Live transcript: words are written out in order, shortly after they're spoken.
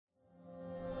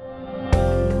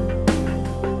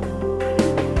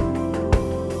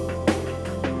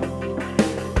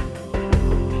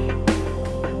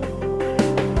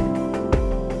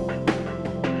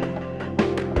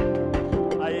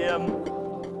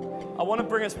I want to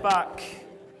bring us back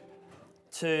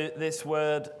to this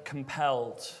word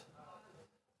compelled.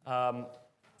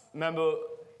 Remember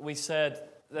we said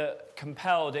that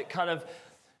compelled, it's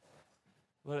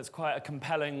quite a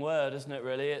compelling word, isn't it,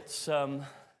 really?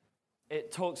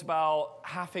 It talks about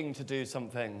having to do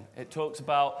something. It talks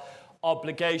about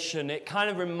obligation. It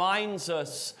kind of reminds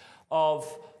us of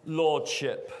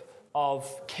lordship,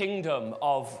 of kingdom,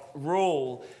 of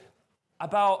rule,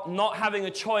 about not having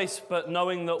a choice, but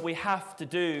knowing that we have to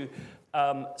do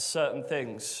certain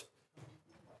things.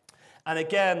 And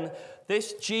again,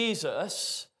 this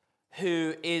Jesus,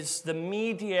 who is the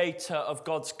mediator of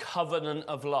God's covenant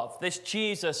of love, this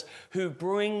Jesus who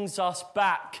brings us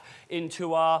back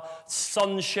into our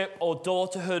sonship or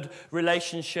daughterhood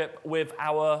relationship with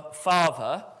our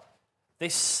Father,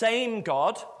 this same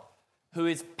God who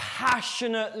is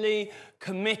passionately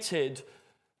committed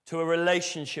to a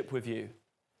relationship with you.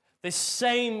 This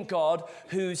same God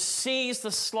who sees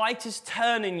the slightest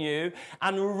turn in you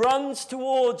and runs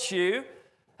towards you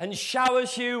and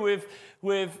showers you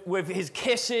with his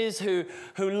kisses, who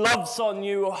loves on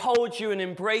you, who holds you and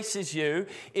embraces you,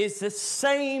 is the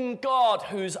same God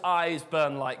whose eyes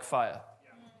burn like fire.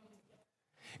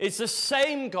 It's the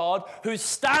same God who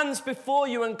stands before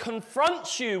you and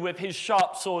confronts you with his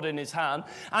sharp sword in his hand,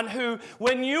 and who,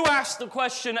 when you ask the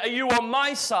question, are you on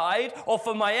my side or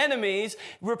for my enemies,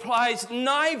 replies,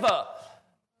 neither.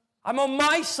 I'm on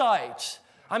my side.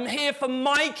 I'm here for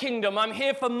my kingdom. I'm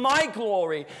here for my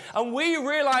glory. And we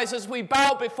realize as we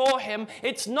bow before him,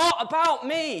 it's not about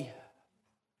me.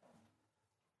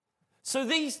 So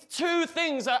these two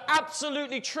things are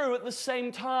absolutely true at the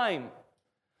same time.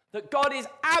 That God is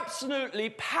absolutely,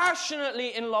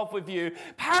 passionately in love with you,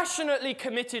 passionately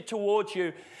committed towards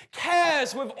you,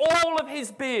 cares with all of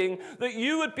his being that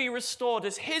you would be restored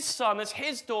as his son, as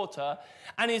his daughter,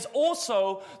 and is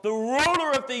also the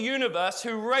ruler of the universe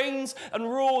who reigns and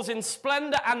rules in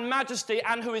splendor and majesty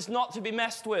and who is not to be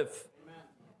messed with. Amen.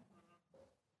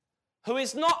 Who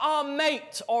is not our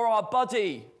mate or our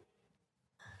buddy.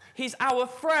 He's our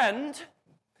friend.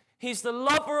 He's the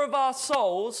lover of our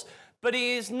souls. But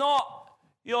he is not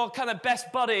your kind of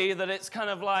best buddy that it's kind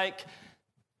of like,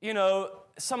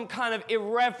 some kind of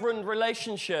irreverent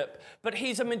relationship. But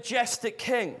he's a majestic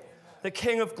king, the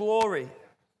King of glory.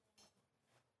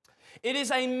 It is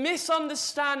a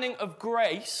misunderstanding of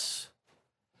grace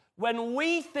when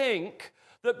we think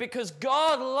that because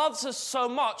God loves us so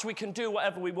much, we can do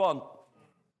whatever we want.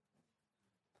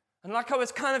 And like I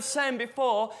was kind of saying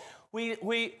before,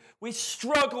 we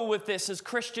struggle with this as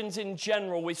Christians in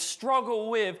general. We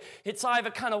struggle with it's either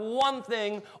kind of one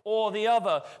thing or the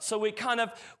other. So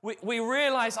we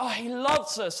realize, he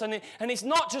loves us, and he's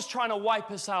not just trying to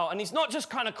wipe us out, and he's not just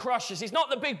trying to crush us. He's not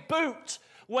the big boot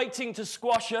waiting to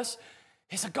squash us.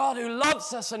 He's a God who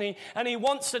loves us, and he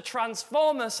wants to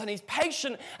transform us, and he's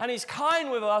patient, and he's kind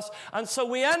with us. And so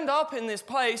we end up in this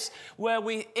place where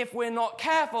if we're not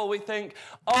careful, we think,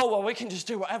 we can just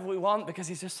do whatever we want because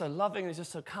he's just so loving, he's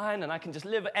just so kind, and I can just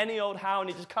live any old how, and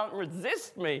he just can't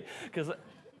resist me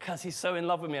because he's so in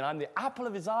love with me, and I'm the apple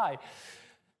of his eye.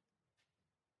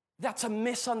 That's a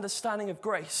misunderstanding of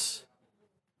grace.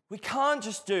 We can't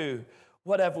just do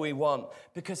whatever we want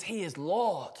because he is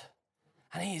Lord.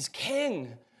 And he is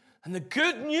king. And the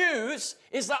good news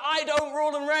is that I don't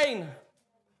rule and reign.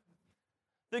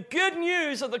 The good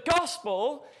news of the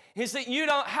gospel is that you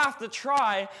don't have to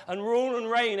try and rule and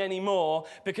reign anymore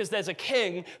because there's a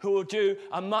king who will do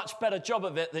a much better job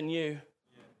of it than you.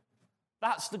 Yeah.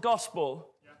 That's the gospel.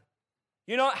 Yeah.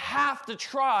 You don't have to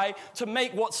try to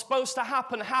make what's supposed to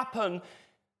happen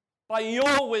by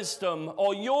your wisdom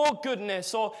or your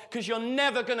goodness, or because you're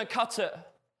never going to cut it.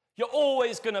 You're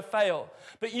always going to fail.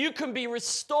 But you can be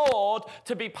restored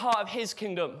to be part of his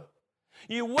kingdom.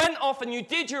 You went off and you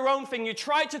did your own thing. You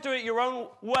tried to do it your own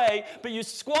way, but you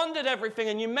squandered everything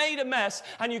and you made a mess,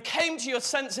 and you came to your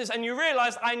senses and you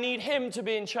realized, I need him to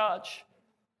be in charge.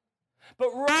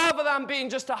 But rather than being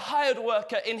just a hired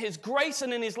worker in his grace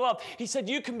and in his love, he said,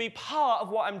 you can be part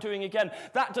of what I'm doing again.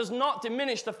 That does not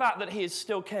diminish the fact that he is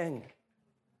still king.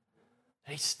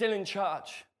 He's still in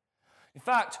charge. In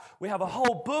fact, we have a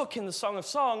whole book in the Song of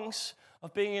Songs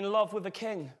of being in love with a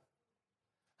king,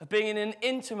 of being in an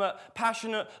intimate,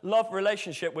 passionate love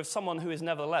relationship with someone who is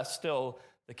nevertheless still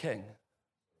the king.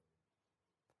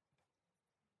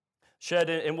 Shared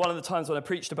in one of the times when I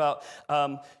preached about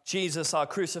Jesus, our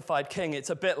crucified king, it's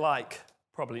a bit like,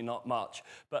 probably not much,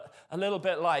 but a little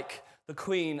bit like the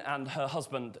Queen and her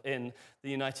husband in the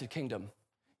United Kingdom.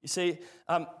 You see,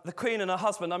 the Queen and her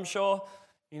husband, I'm sure,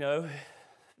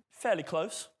 fairly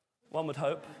close, one would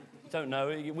hope. Don't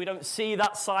know. We don't see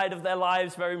that side of their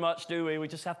lives very much, do we? We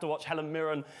just have to watch Helen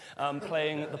Mirren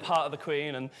playing the part of the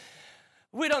Queen, and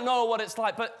we don't know what it's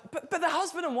like. But they're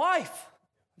husband and wife.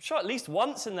 I'm sure at least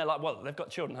once in their life. Well, they've got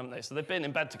children, haven't they? So they've been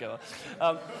in bed together.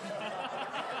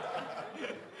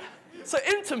 So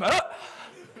intimate,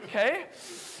 okay?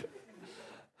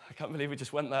 I can't believe we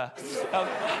just went there.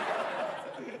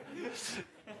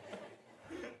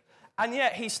 And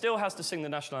yet he still has to sing the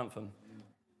national anthem.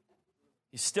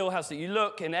 He still has to. You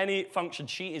look in any function,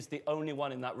 she is the only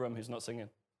one in that room who's not singing.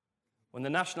 When the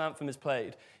national anthem is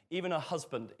played, even her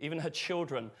husband, even her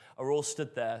children are all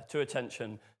stood there to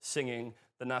attention singing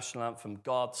the national anthem,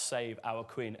 God Save Our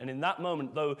Queen. And in that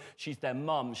moment, though she's their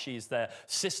mum, she's their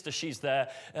sister, she's their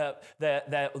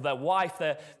wife,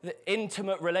 their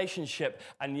intimate relationship,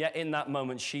 and yet in that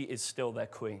moment, she is still their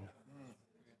queen.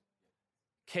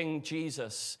 King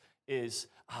Jesus is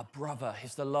our brother.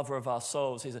 He's the lover of our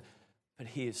souls. But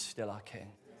he is still our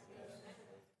king.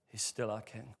 He's still our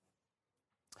king.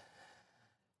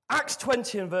 Acts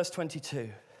 20 and verse 22.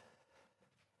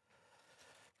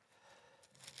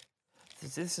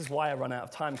 This is why I run out of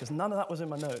time, because none of that was in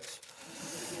my notes.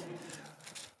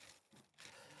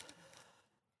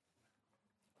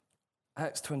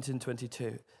 Acts 20 and 22.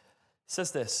 It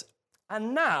says this,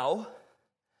 and now,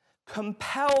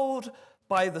 compelled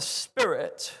by the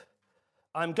Spirit,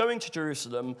 I'm going to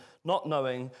Jerusalem, not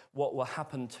knowing what will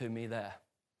happen to me there.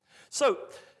 So,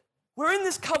 we're in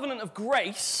this covenant of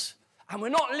grace, and we're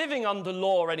not living under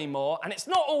law anymore, and it's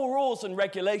not all rules and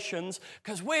regulations,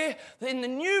 because we're in the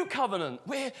new covenant.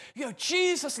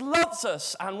 Jesus loves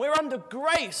us, and we're under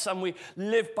grace, and we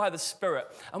live by the Spirit.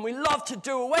 And we love to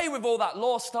do away with all that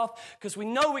law stuff, because we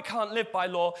know we can't live by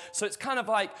law, so it's kind of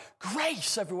like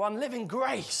grace, everyone, live in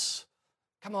grace.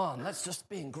 Come on, let's just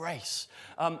be in grace.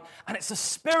 And it's the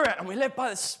Spirit, and we live by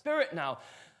the Spirit now.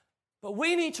 But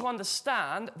we need to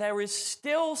understand there is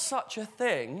still such a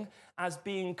thing as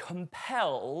being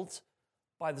compelled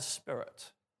by the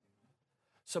Spirit.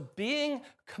 So being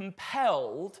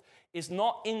compelled is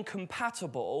not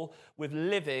incompatible with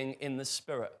living in the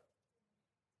Spirit.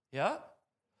 Yeah?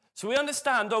 So we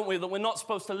understand, don't we, that we're not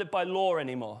supposed to live by law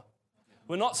anymore.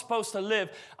 We're not supposed to live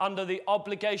under the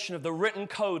obligation of the written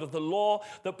code of the law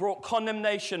that brought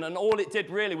condemnation, and all it did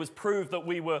really was prove that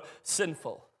we were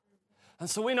sinful. And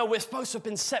so we know we're supposed to have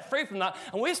been set free from that,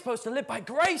 and we're supposed to live by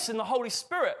grace in the Holy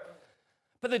Spirit.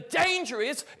 But the danger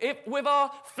is, with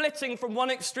our flitting from one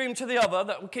extreme to the other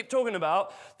that we keep talking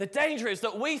about, the danger is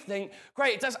that we think,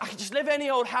 great, I can just live any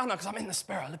old how now because I'm in the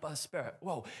Spirit, I live by the Spirit.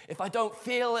 Whoa, if I don't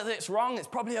feel that it's wrong, it's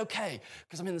probably okay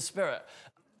because I'm in the Spirit.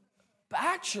 But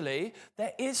actually,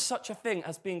 there is such a thing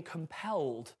as being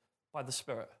compelled by the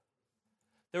Spirit.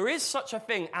 There is such a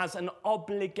thing as an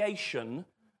obligation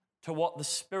to what the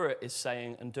Spirit is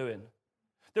saying and doing.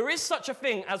 There is such a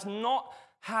thing as not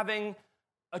having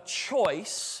a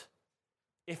choice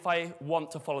if I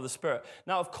want to follow the Spirit.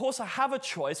 Now, of course, I have a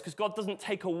choice because God doesn't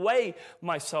take away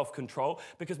my self-control,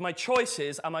 because my choice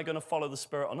is, am I going to follow the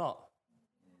Spirit or not?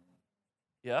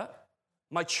 Yeah?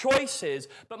 My choice is,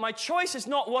 but my choice is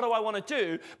not what do I want to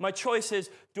do. My choice is,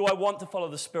 do I want to follow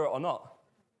the Spirit or not?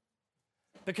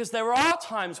 Because there are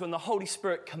times when the Holy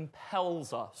Spirit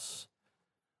compels us,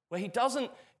 where he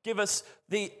doesn't give us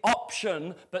the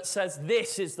option, but says,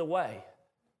 this is the way.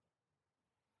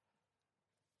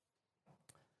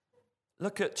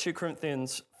 Look at 2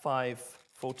 Corinthians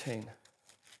 5:14.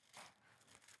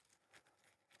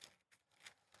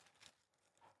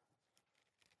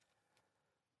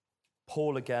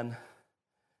 Paul again,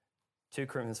 2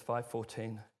 Corinthians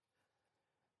 5:14.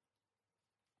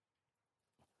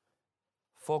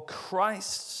 For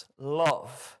Christ's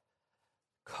love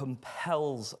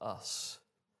compels us,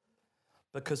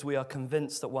 because we are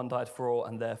convinced that one died for all,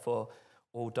 and therefore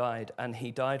all died. And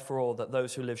he died for all, that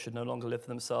those who live should no longer live for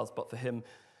themselves, but for him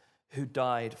who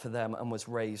died for them and was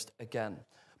raised again.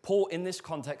 Paul, in this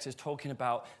context, is talking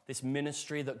about this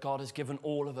ministry that God has given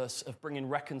all of us of bringing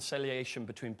reconciliation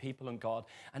between people and God.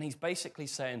 And he's basically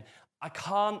saying, I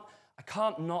can't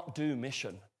not do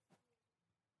mission.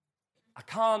 I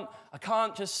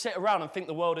can't just sit around and think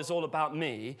the world is all about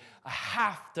me. I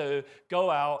have to go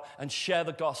out and share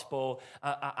the gospel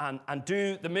and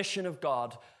do the mission of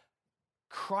God.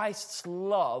 Christ's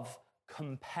love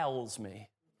compels me.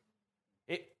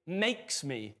 It makes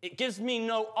me. It gives me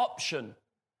no option.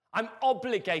 I'm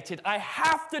obligated. I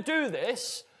have to do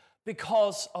this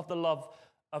because of the love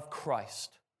of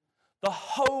Christ. The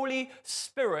Holy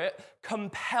Spirit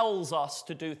compels us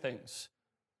to do things.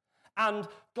 And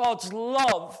God's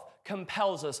love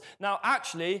compels us. Now,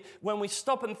 actually, when we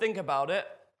stop and think about it,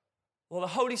 well, the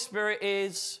Holy Spirit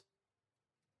is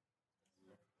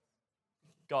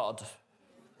God.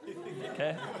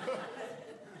 Okay?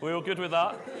 We all good with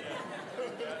that?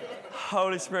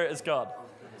 Holy Spirit is God.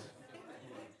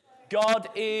 God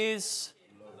is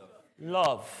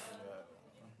love.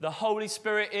 The Holy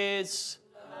Spirit is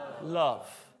love.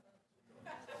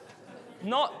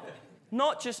 Not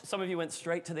just, some of you went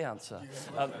straight to the answer.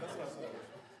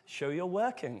 Show your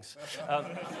workings.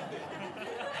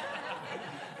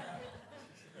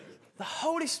 The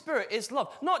Holy Spirit is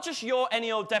love. Not just your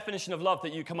any old definition of love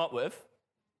that you come up with.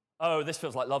 Oh, this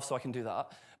feels like love, so I can do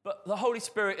that. But the Holy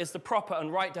Spirit is the proper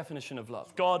and right definition of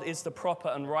love. God is the proper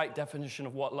and right definition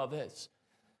of what love is.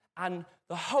 And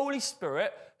the Holy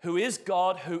Spirit, who is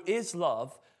God, who is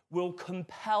love, will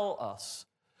compel us.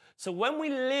 So when we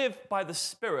live by the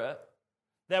Spirit,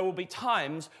 there will be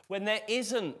times when there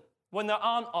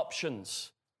aren't options.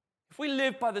 If we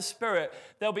live by the Spirit,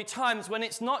 there'll be times when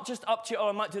it's not just up to you, oh,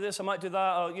 I might do this, I might do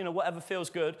that, or, whatever feels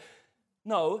good.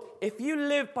 No, if you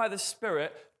live by the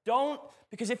Spirit,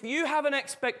 because if you have an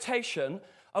expectation,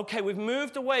 okay, we've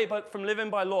moved away from living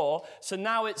by law, so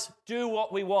now it's do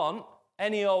what we want,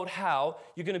 any old how,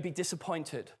 you're going to be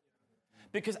disappointed.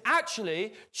 Because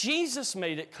actually, Jesus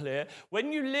made it clear,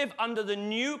 when you live under the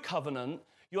new covenant,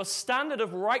 your standard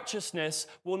of righteousness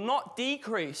will not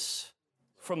decrease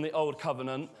from the old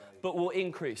covenant, but will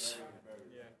increase.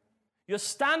 Your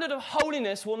standard of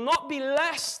holiness will not be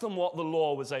less than what the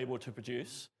law was able to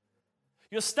produce.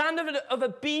 Your standard of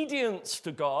obedience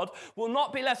to God will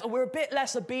not be less. Oh, we're a bit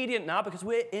less obedient now because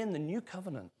we're in the new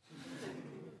covenant.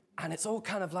 And it's all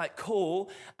kind of like cool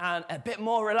and a bit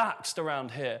more relaxed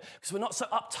around here because we're not so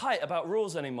uptight about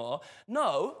rules anymore.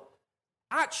 No,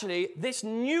 actually, this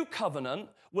new covenant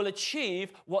will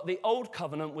achieve what the old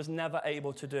covenant was never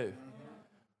able to do.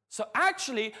 So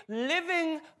actually,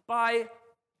 living by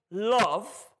love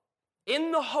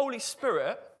in the Holy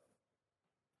Spirit,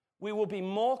 we will be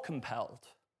more compelled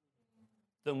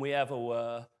than we ever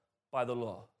were by the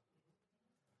law.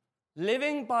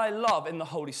 Living by love in the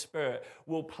Holy Spirit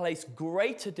will place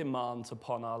greater demands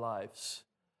upon our lives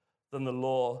than the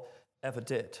law ever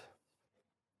did.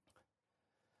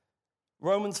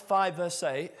 Romans 5 verse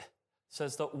 8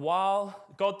 says that while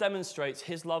God demonstrates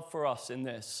his love for us in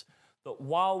this, that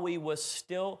while we were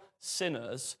still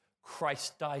sinners,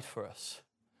 Christ died for us.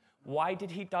 Why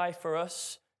did he die for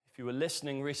us? If you were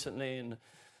listening recently in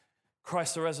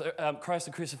Christ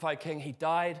the Crucified King, he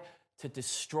died to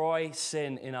destroy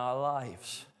sin in our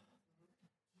lives.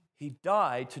 He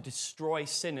died to destroy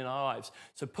sin in our lives.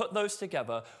 So put those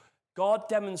together. God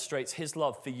demonstrates his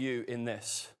love for you in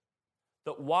this,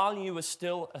 that while you were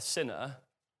still a sinner,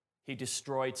 he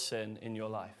destroyed sin in your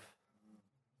life.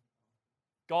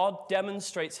 God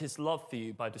demonstrates his love for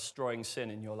you by destroying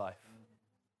sin in your life.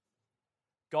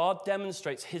 God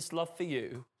demonstrates his love for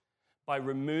you by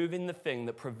removing the thing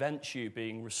that prevents you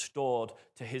being restored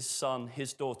to his son,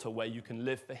 his daughter, where you can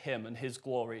live for him and his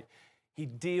glory. He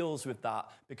deals with that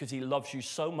because he loves you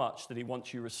so much that he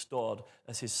wants you restored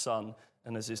as his son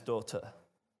and as his daughter.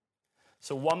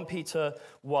 So 1 Peter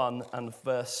 1 and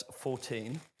verse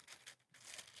 14.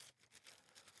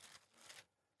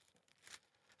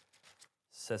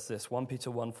 Says this, 1 Peter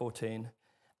 1:14,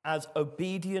 as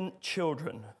obedient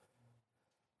children,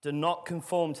 do not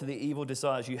conform to the evil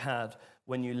desires you had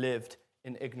when you lived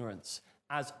in ignorance.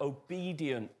 As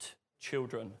obedient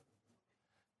children.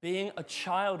 Being a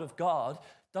child of God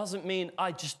doesn't mean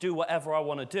I just do whatever I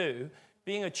want to do.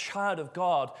 Being a child of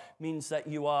God means that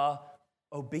you are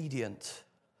obedient.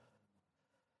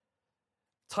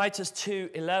 Titus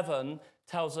 2:11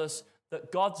 tells us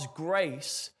that God's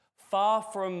grace, far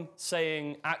from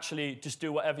saying, actually, just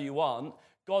do whatever you want,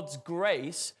 God's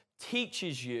grace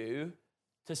teaches you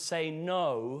to say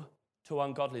no to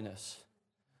ungodliness.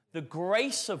 The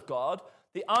grace of God,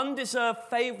 the undeserved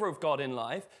favor of God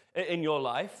in your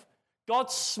life,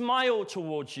 God's smile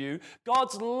towards you,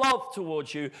 God's love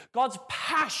towards you, God's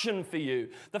passion for you,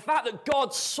 the fact that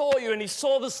God saw you and he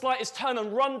saw the slightest turn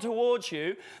and run towards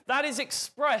you, that is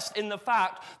expressed in the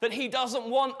fact that he doesn't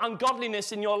want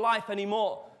ungodliness in your life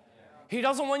anymore. He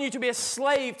doesn't want you to be a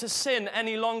slave to sin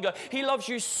any longer. He loves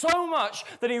you so much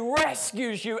that he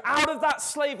rescues you out of that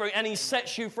slavery and he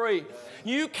sets you free.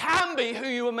 You can be who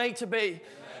you were made to be.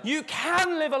 You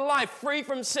can live a life free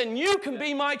from sin. You can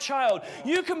be my child.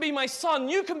 You can be my son.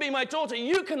 You can be my daughter.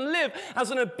 You can live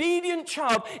as an obedient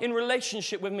child in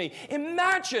relationship with me.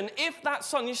 Imagine if that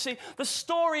son, you see, the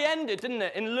story ended, didn't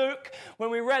it, in Luke, when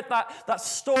we read that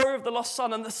story of the lost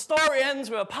son, and the story ends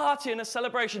with a party and a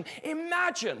celebration.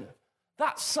 Imagine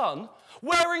that son,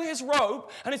 wearing his robe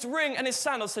and his ring and his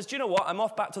sandals, says, do you know what? I'm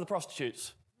off back to the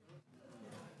prostitutes.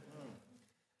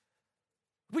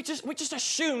 We just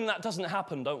assume that doesn't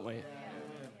happen, don't we?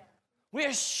 We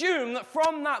assume that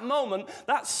from that moment,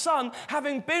 that son,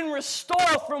 having been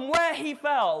restored from where he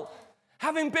fell,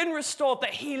 having been restored,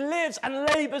 that he lives and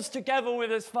labors together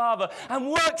with his father and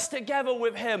works together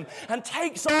with him and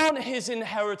takes on his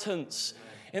inheritance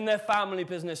in their family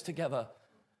business together.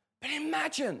 But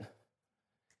imagine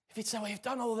if he'd say, well, you've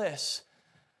done all this.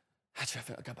 Actually, I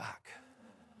think I'll go back.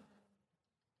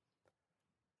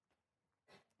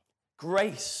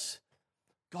 Grace,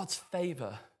 God's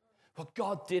favor, what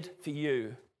God did for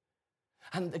you,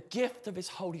 and the gift of his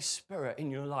Holy Spirit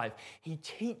in your life, he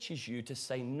teaches you to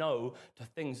say no to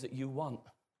things that you want.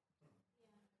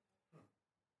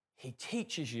 He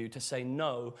teaches you to say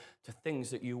no to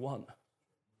things that you want,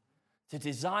 to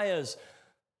desires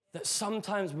that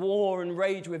sometimes war and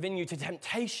rage within you, to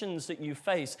temptations that you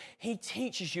face. He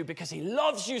teaches you because he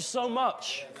loves you so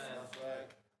much.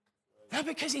 Not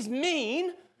because he's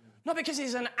mean, not because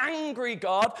he's an angry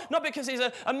God, not because he's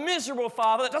a miserable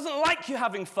father that doesn't like you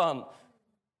having fun,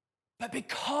 but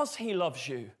because he loves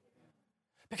you.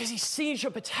 Because he sees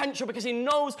your potential, because he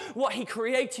knows what he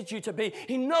created you to be.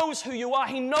 He knows who you are.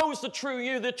 He knows the true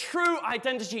you, the true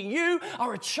identity. You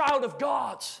are a child of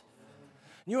God.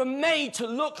 You are made to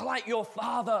look like your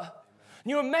Father.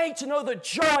 You are made to know the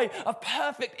joy of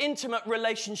perfect, intimate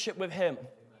relationship with him.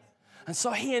 And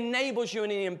so he enables you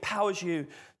and he empowers you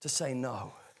to say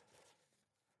no.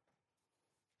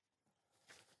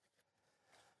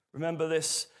 Remember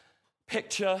this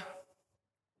picture?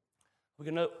 We're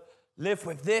going to live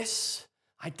with this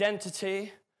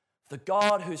identity, the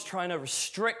God who's trying to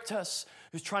restrict us,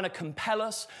 who's trying to compel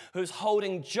us, who's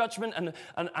holding judgment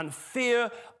and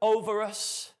fear over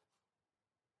us?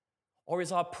 Or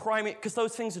is our primary, because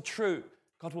those things are true,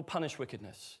 God will punish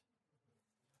wickedness.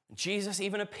 And Jesus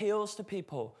even appeals to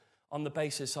people on the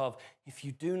basis of, if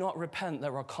you do not repent,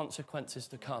 there are consequences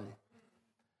to come.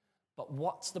 But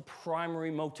what's the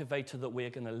primary motivator that we're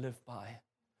going to live by?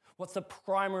 What's the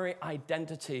primary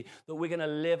identity that we're going to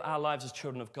live our lives as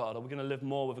children of God? Are we going to live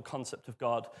more with a concept of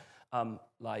God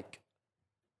like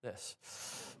this?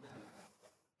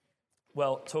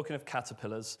 Well, talking of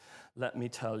caterpillars, let me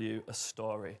tell you a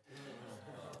story.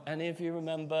 Any of you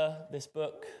remember this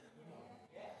book?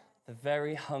 The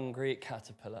Very Hungry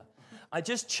Caterpillar. I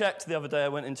just checked the other day. I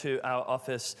went into our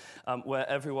office where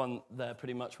everyone there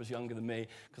pretty much was younger than me,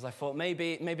 because I thought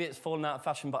maybe it's fallen out of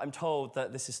fashion, but I'm told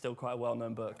that this is still quite a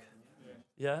well-known book.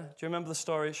 Yeah? Do you remember the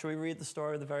story? Shall we read the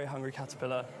story of the Very Hungry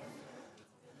Caterpillar?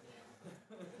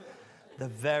 The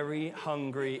Very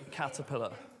Hungry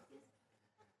Caterpillar.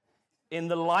 In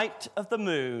the light of the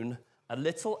moon, a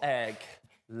little egg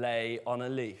lay on a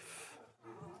leaf.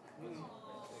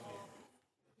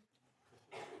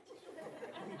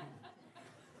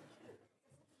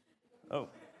 Oh,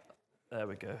 there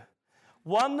we go.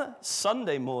 One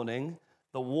Sunday morning,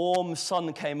 the warm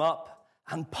sun came up,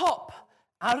 and pop,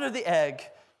 out of the egg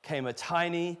came a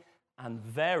tiny and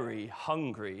very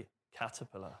hungry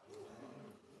caterpillar.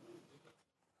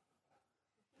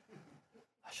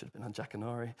 I should have been on Jack and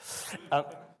Ori.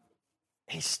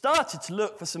 He started to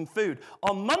look for some food.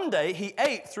 On Monday, he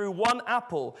ate through one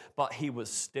apple, but he was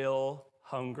still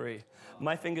hungry.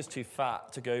 My finger's too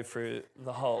fat to go through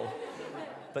the hole.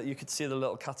 But you could see the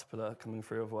little caterpillar coming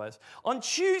through otherwise. On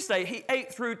Tuesday, he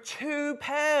ate through 2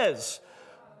 pears,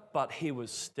 but he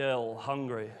was still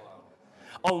hungry.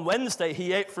 On Wednesday,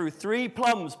 he ate through 3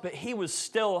 plums, but he was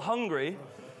still hungry.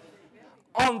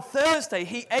 On Thursday,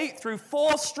 he ate through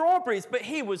 4 strawberries, but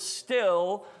he was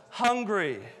still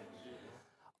hungry.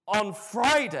 On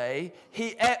Friday,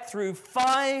 he ate through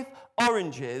 5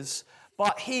 oranges,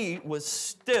 but he was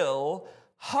still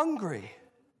hungry.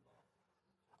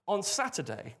 On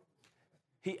Saturday,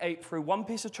 he ate through 1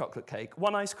 piece of chocolate cake,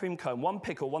 1 ice cream cone, 1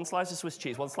 pickle, 1 slice of Swiss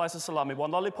cheese, 1 slice of salami,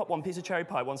 1 lollipop, 1 piece of cherry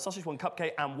pie, 1 sausage, 1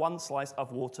 cupcake, and 1 slice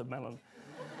of watermelon.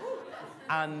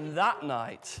 And that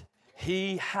night,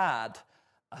 he had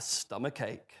a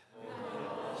stomachache.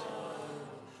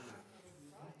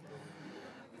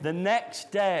 The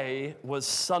next day was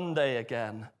Sunday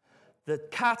again. The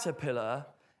caterpillar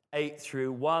ate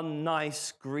through 1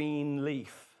 nice green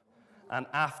leaf. And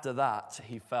after that,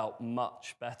 he felt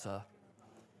much better.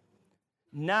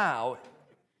 Now,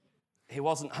 he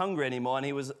wasn't hungry anymore, and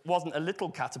he wasn't a little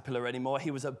caterpillar anymore.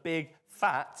 He was a big,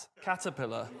 fat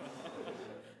caterpillar.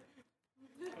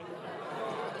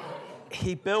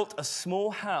 He built a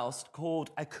small house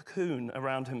called a cocoon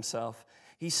around himself.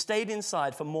 He stayed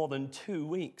inside for more than 2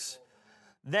 weeks.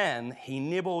 Then he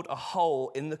nibbled a hole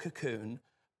in the cocoon,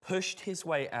 pushed his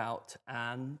way out,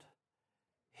 and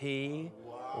he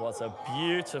was a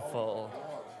beautiful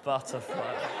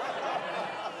butterfly.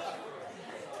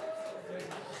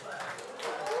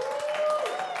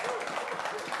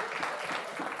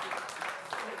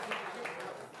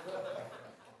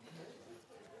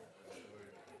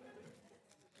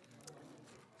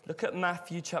 Look at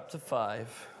Matthew chapter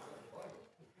 5.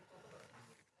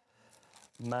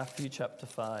 Matthew chapter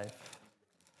 5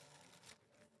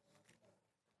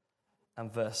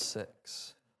 and verse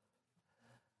 6.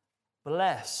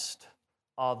 Blessed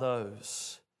are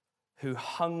those who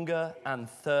hunger and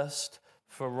thirst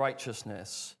for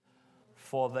righteousness,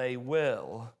 for they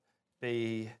will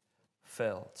be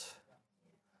filled.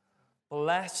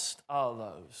 Blessed are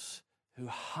those who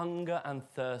hunger and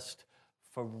thirst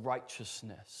for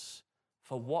righteousness,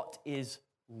 for what is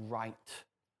right.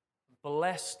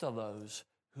 Blessed are those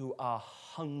who are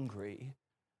hungry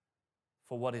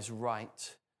for what is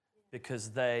right,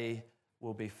 because they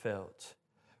will be filled.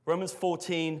 Romans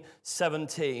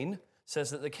 14:17 says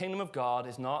that the kingdom of God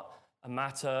is not a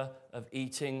matter of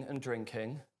eating and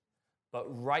drinking, but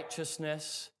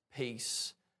righteousness,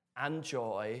 peace, and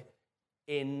joy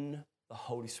in the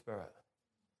Holy Spirit.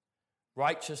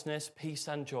 Righteousness, peace,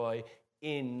 and joy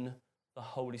in the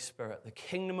Holy Spirit. The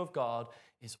kingdom of God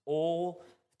is all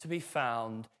to be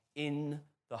found in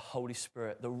the Holy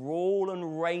Spirit. The rule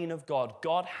and reign of God,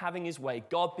 God having his way,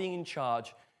 God being in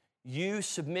charge, you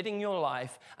submitting your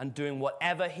life and doing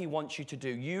whatever he wants you to do.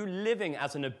 You living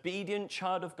as an obedient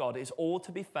child of God is all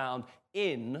to be found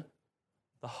in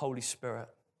the Holy Spirit.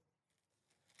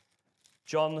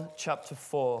 John chapter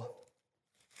 4.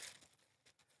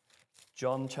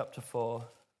 John chapter 4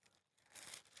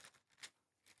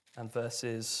 and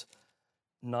verses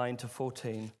 9 to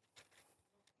 14.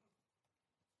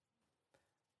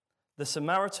 The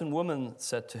Samaritan woman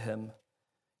said to him,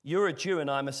 "You're a Jew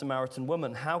and I'm a Samaritan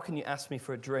woman. How can you ask me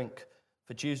for a drink?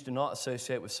 For Jews do not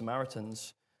associate with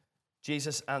Samaritans."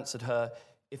 Jesus answered her,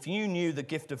 "If you knew the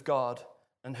gift of God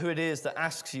and who it is that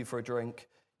asks you for a drink,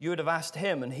 you would have asked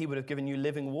him and he would have given you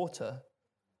living water."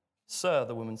 "Sir,"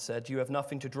 the woman said, "you have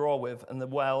nothing to draw with and the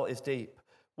well is deep.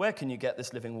 Where can you get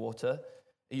this living water?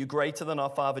 Are you greater than our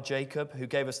father Jacob, who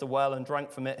gave us the well and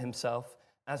drank from it himself,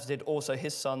 as did also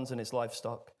his sons and his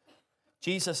livestock?"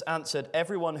 Jesus answered,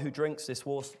 "Everyone who drinks this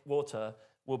water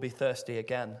will be thirsty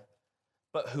again.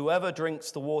 But whoever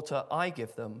drinks the water I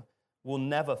give them will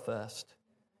never thirst.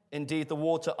 Indeed, the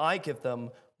water I give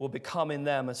them will become in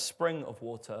them a spring of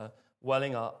water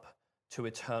welling up to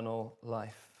eternal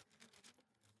life."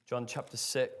 John chapter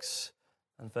 6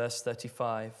 and verse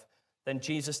 35. Then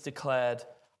Jesus declared,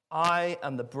 "I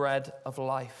am the bread of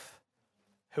life.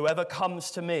 Whoever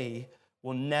comes to me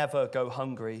will never go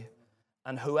hungry,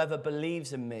 and whoever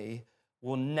believes in me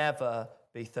will never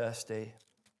be thirsty."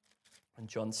 And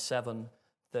John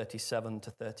 7:37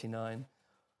 to 39.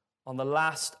 On the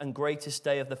last and greatest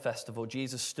day of the festival,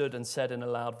 Jesus stood and said in a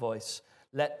loud voice,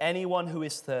 "Let anyone who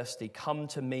is thirsty come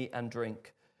to me and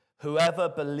drink. Whoever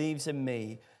believes in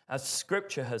me, as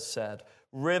Scripture has said,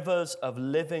 rivers of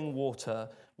living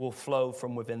water will flow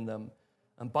from within them."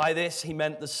 And by this he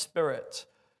meant the Spirit,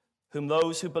 whom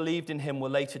those who believed in him were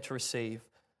later to receive.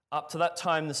 Up to that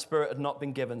time, the Spirit had not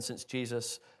been given, since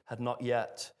Jesus had not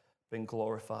yet been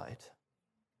glorified.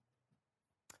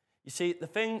 You see, the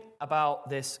thing about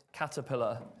this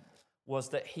caterpillar was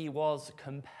that he was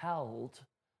compelled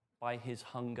by his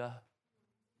hunger.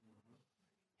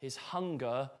 His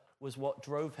hunger was what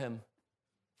drove him.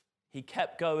 He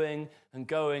kept going and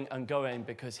going and going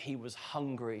because he was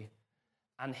hungry,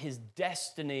 and his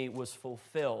destiny was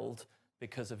fulfilled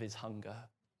because of his hunger.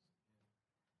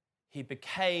 He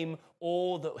became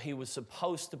all that he was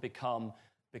supposed to become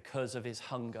because of his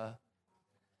hunger.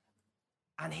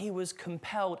 And he was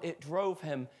compelled. It drove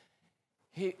him.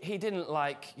 He didn't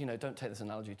don't take this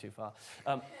analogy too far.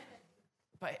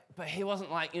 But he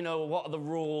wasn't like, what are the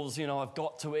rules? I've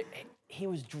got to it. He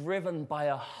was driven by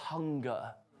a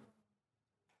hunger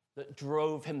that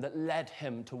drove him, that led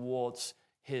him towards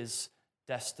his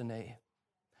destiny.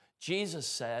 Jesus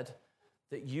said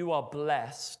that you are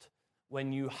blessed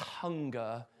when you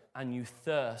hunger and you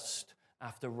thirst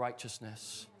after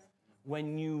righteousness,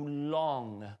 when you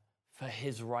long for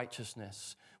his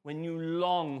righteousness, when you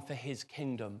long for his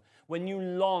kingdom, when you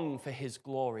long for his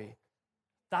glory.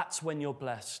 That's when you're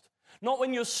blessed. Not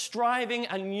when you're striving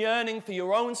and yearning for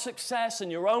your own success and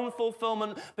your own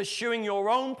fulfillment, pursuing your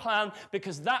own plan,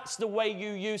 because that's the way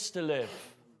you used to live.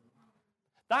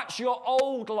 That's your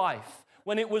old life,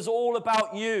 when it was all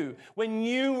about you, when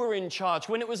you were in charge,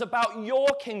 when it was about your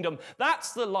kingdom.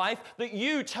 That's the life that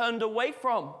you turned away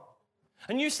from.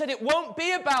 And you said, it won't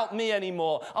be about me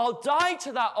anymore. I'll die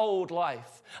to that old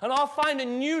life, and I'll find a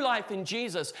new life in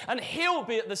Jesus, and he'll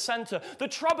be at the center. The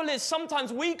trouble is,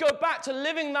 sometimes we go back to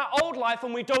living that old life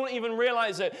and we don't even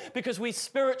realize it, because we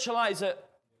spiritualize it.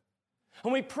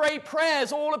 And we pray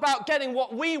prayers all about getting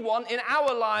what we want in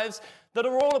our lives that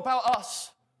are all about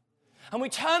us. And we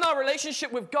turn our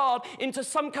relationship with God into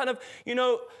some kind of,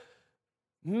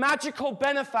 magical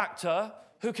benefactor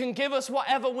who can give us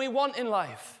whatever we want in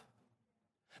life.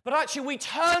 But actually, we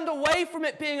turned away from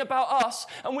it being about us,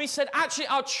 and we said, actually,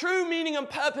 our true meaning and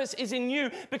purpose is in you,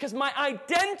 because my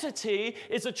identity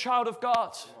is a child of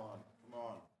God. Come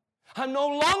on. I'm no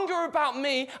longer about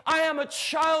me. I am a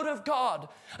child of God.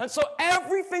 And so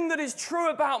everything that is true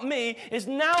about me is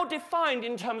now defined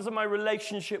in terms of my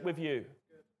relationship with you.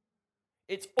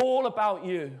 It's all about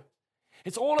you.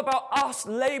 It's all about us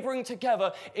laboring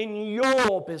together in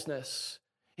your business,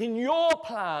 in your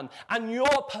plan and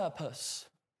your purpose.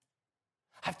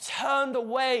 I've turned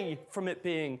away from it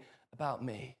being about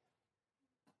me.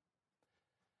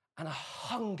 And a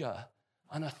hunger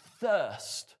and a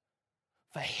thirst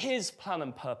for his plan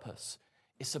and purpose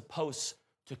is supposed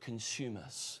to consume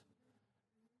us.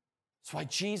 That's why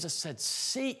Jesus said,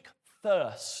 seek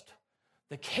first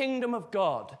the kingdom of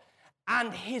God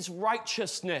and his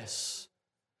righteousness.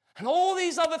 And all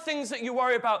these other things that you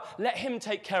worry about, let him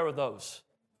take care of those.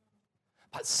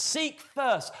 But seek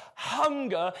first,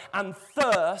 hunger and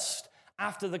thirst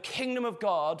after the kingdom of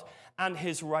God and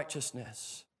his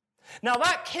righteousness. Now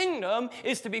that kingdom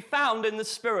is to be found in the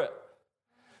Spirit.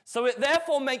 So it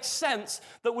therefore makes sense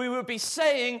that we would be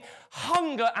saying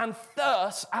hunger and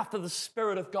thirst after the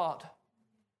Spirit of God.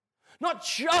 Not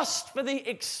just for the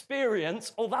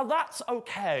experience, although that's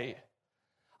okay.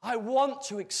 I want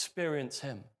to experience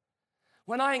him.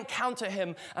 When I encounter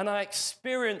him and I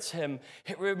experience him,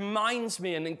 it reminds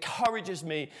me and encourages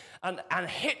me and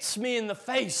hits me in the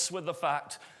face with the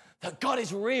fact that God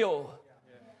is real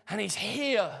and he's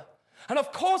here. And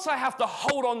of course I have to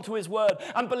hold on to his word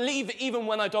and believe it even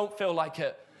when I don't feel like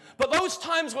it. But those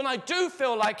times when I do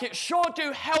feel like it sure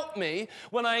do help me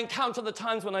when I encounter the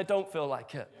times when I don't feel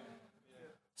like it.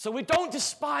 So we don't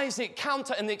despise the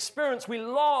encounter and the experience. We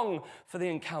long for the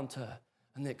encounter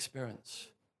and the experience.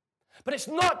 But it's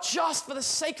not just for the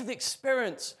sake of the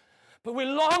experience, but we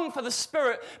long for the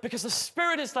Spirit because the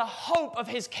Spirit is the hope of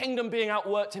his kingdom being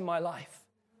outworked in my life.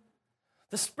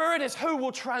 The Spirit is who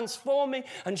will transform me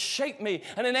and shape me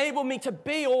and enable me to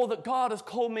be all that God has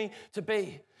called me to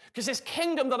be. Because this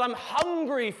kingdom that I'm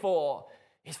hungry for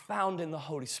is found in the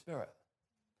Holy Spirit.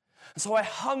 And so I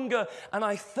hunger and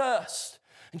I thirst.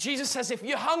 And Jesus says, if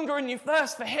you hunger and you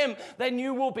thirst for him, then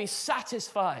you will be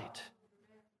satisfied.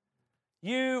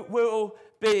 You will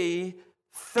be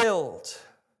filled.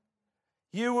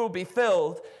 You will be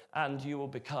filled and you will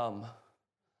become a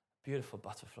beautiful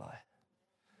butterfly.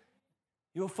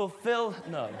 You'll fulfill,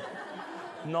 no,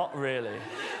 not really.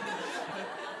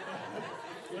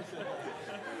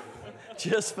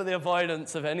 Just for the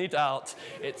avoidance of any doubt,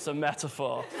 it's a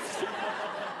metaphor.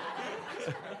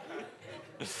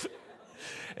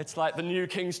 It's like the New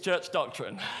King's Church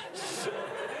doctrine.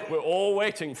 We're all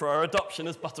waiting for our adoption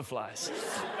as butterflies.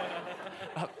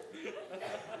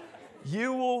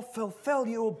 You will fulfill,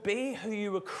 you will be who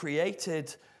you were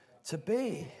created to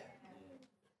be.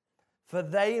 For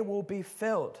they will be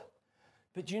filled.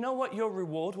 But do you know what your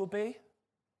reward will be?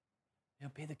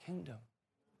 It'll be the kingdom.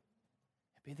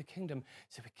 It'll be the kingdom.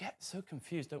 So we get so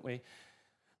confused, don't we? The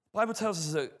Bible tells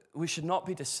us that we should not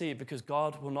be deceived because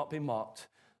God will not be mocked.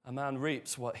 A man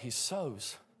reaps what he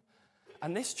sows.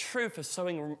 And this truth of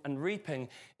sowing and reaping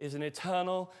is an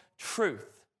eternal truth.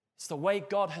 It's the way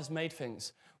God has made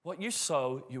things. What you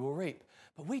sow, you will reap.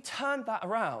 But we turned that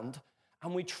around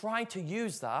and we tried to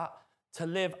use that to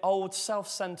live old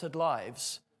self-centered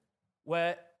lives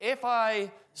where if I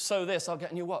sow this, I'll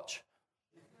get a new watch.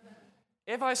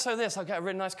 If I sow this, I'll get a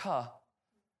really nice car.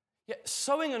 Yet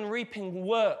sowing and reaping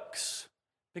works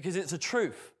because it's a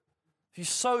truth. If you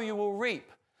sow, you will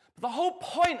reap. But the whole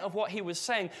point of what he was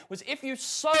saying was if you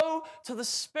sow to the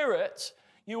Spirit,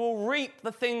 you will reap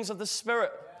the things of the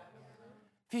Spirit.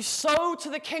 If you sow to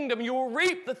the kingdom, you will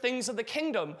reap the things of the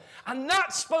kingdom. And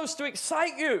that's supposed to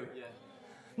excite you.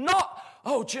 Not,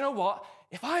 oh, do you know what?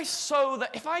 If I sow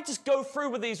that, if I just go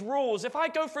through with these rules, if I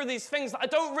go through these things that I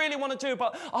don't really want to do,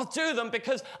 but I'll do them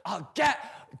because I'll get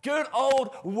good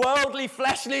old worldly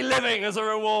fleshly living as a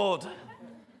reward.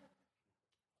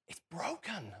 It's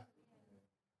broken.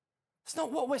 It's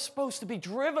not what we're supposed to be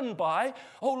driven by.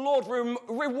 Oh, Lord,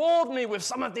 reward me with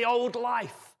some of the old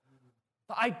life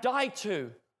that I died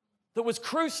to, that was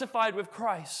crucified with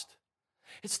Christ.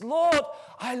 It's, Lord,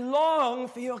 I long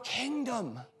for your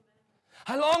kingdom.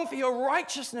 I long for your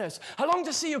righteousness. I long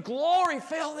to see your glory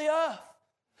fill the earth.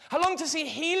 I long to see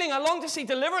healing. I long to see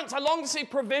deliverance. I long to see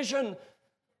provision.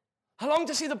 I long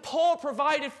to see the poor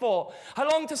provided for. I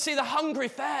long to see the hungry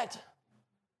fed.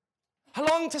 I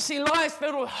long to see lives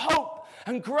filled with hope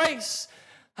and grace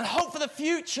and hope for the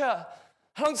future.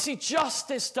 I long to see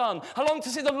justice done. I long to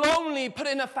see the lonely put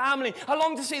in a family. I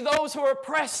long to see those who are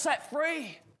oppressed set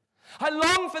free. I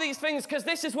long for these things because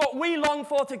this is what we long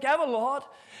for together, Lord.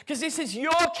 Because this is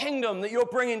your kingdom that you're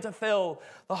bringing to fill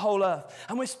the whole earth.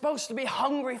 And we're supposed to be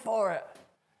hungry for it.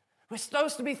 We're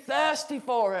supposed to be thirsty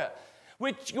for it.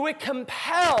 We're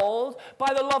compelled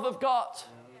by the love of God.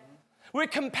 We're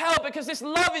compelled because this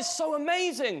love is so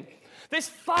amazing. This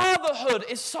fatherhood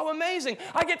is so amazing.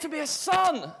 I get to be a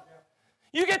son.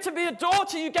 You get to be a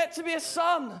daughter. You get to be a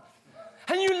son.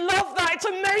 And you love that. It's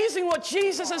amazing what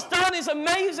Jesus has done is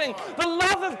amazing. The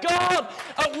love of God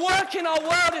at work in our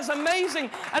world is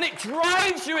amazing. And it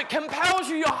drives you. It compels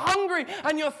you. You're hungry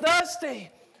and you're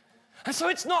thirsty. And so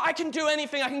it's not I can do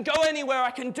anything. I can go anywhere.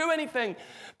 I can do anything.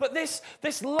 But this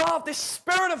love, this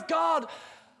Spirit of God,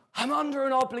 I'm under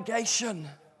an obligation.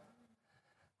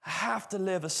 I have to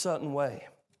live a certain way.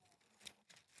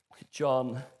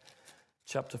 John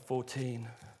chapter 14.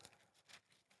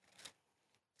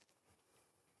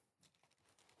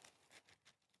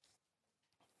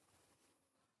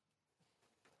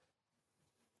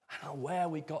 I don't know where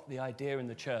we got the idea in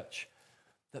the church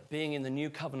that being in the new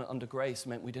covenant under grace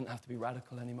meant we didn't have to be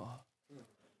radical anymore.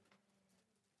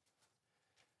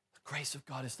 The grace of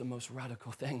God is the most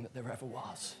radical thing that there ever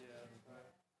was.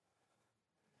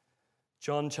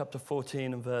 John chapter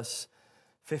 14 and verse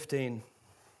 15.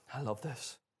 I love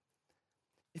this.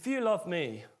 If you love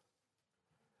me,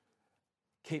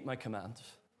 keep my commands.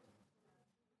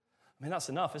 I mean, that's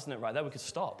enough, isn't it? Right there, we could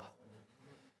stop.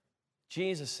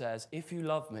 Jesus says, if you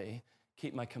love me,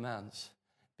 keep my commands.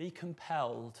 Be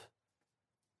compelled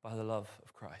by the love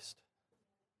of Christ.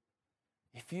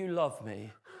 If you love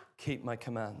me, keep my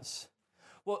commands.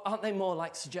 Well, aren't they more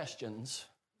like suggestions?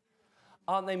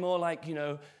 Aren't they more like,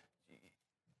 you're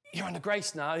under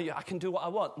grace now, I can do what I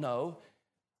want? No,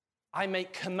 I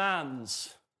make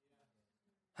commands.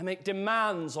 I make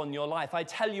demands on your life. I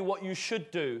tell you what you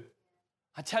should do.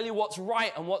 I tell you what's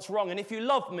right and what's wrong. And if you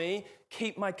love me,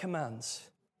 keep my commands.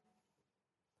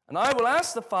 And I will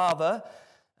ask the Father,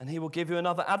 and he will give you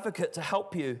another advocate to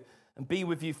help you and be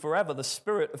with you forever, the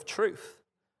Spirit of truth.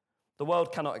 The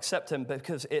world cannot accept him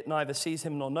because it neither sees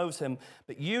him nor knows him,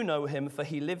 but you know him, for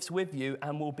he lives with you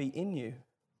and will be in you.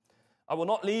 I will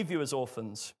not leave you as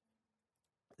orphans.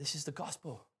 This is the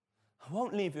gospel. I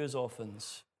won't leave you as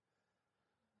orphans.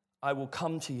 I will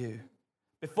come to you.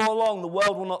 Before long, the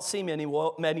world will not see me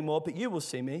anymore, but you will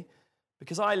see me.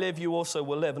 Because I live, you also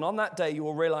will live. And on that day, you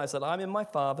will realize that I'm in my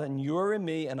Father, and you are in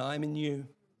me, and I'm in you.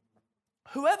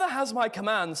 Whoever has my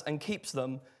commands and keeps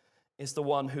them is the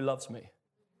one who loves me.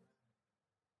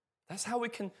 That's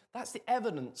the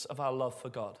evidence of our love for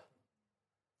God,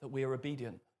 that we are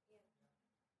obedient.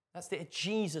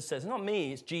 Jesus says, not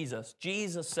me, it's Jesus.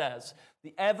 Jesus says,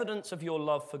 the evidence of your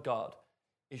love for God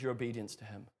is your obedience to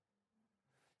him.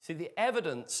 See, the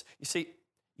evidence,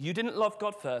 you didn't love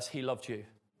God first, he loved you.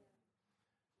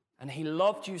 And he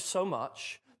loved you so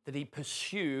much that he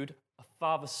pursued a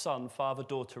father-son,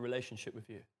 father-daughter relationship with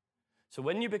you. So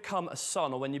when you become a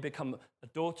son or when you become a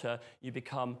daughter, you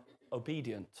become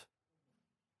obedient.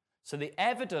 So the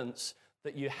evidence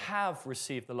that you have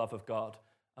received the love of God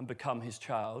and become his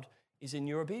child is in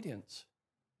your obedience.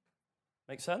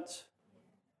 Make sense?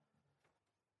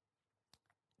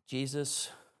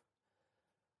 Jesus,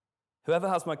 whoever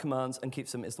has my commands and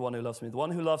keeps them is the one who loves me. The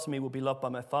one who loves me will be loved by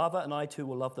my Father, and I too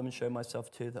will love them and show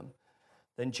myself to them.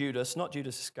 Then Judas, not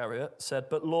Judas Iscariot, said,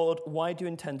 but Lord, why do you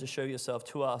intend to show yourself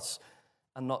to us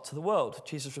and not to the world?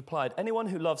 Jesus replied, anyone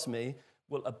who loves me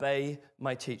will obey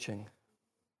my teaching.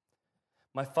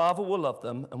 My Father will love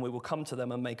them, and we will come to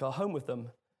them and make our home with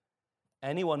them.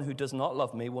 Anyone who does not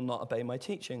love me will not obey my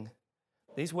teaching.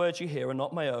 These words you hear are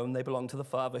not my own. They belong to the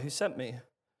Father who sent me.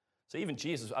 So even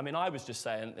Jesus, I was just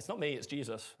saying, it's not me, it's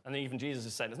Jesus. And even Jesus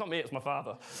is saying, it's not me, it's my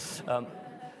Father.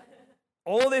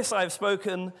 All this I have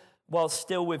spoken while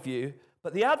still with you,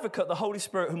 but the advocate, the Holy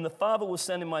Spirit, whom the Father will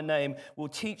send in my name, will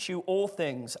teach you all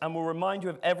things and will remind you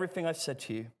of everything I've said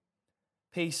to you.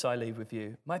 Peace I leave with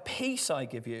you. My peace I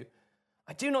give you.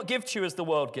 I do not give to you as the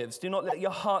world gives. Do not let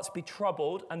your hearts be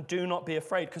troubled and do not be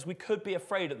afraid, because we could be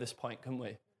afraid at this point, couldn't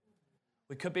we?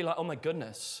 We could be like, oh my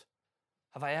goodness,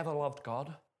 have I ever loved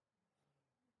God?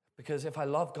 Because if I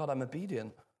love God, I'm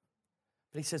obedient.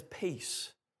 But he says,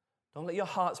 peace. Don't let your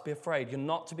hearts be afraid. You're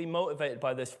not to be motivated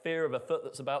by this fear of a foot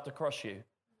that's about to crush you.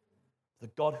 The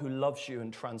God who loves you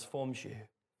and transforms you.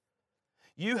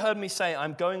 You heard me say,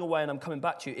 I'm going away and I'm coming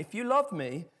back to you. If you love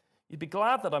me, you'd be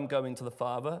glad that I'm going to the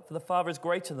Father, for the Father is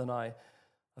greater than I.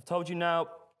 I've told you now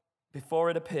before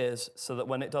it appears, so that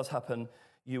when it does happen,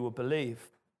 you will believe.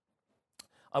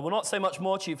 I will not say much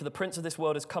more to you, for the prince of this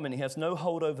world is coming. He has no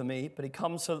hold over me, but he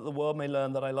comes so that the world may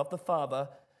learn that I love the Father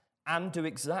and do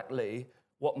exactly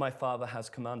what my Father has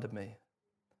commanded me.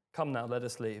 Come now, let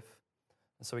us leave.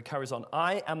 And so he carries on.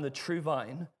 I am the true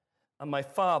vine, and my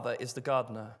Father is the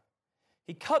gardener.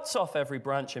 He cuts off every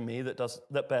branch in me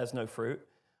that bears no fruit,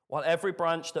 while every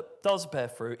branch that does bear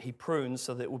fruit, he prunes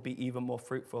so that it will be even more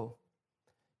fruitful.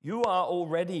 You are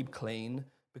already clean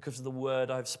because of the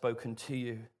word I've spoken to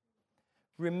you.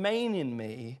 Remain in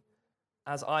me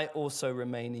as I also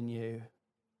remain in you.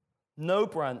 No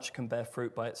branch can bear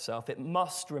fruit by itself. It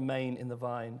must remain in the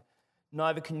vine.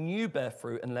 Neither can you bear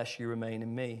fruit unless you remain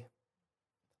in me.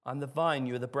 I'm the vine,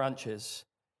 you are the branches.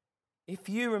 If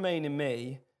you remain in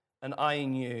me and I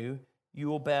in you, you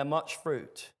will bear much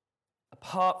fruit.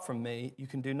 Apart from me, you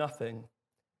can do nothing.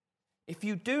 If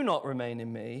you do not remain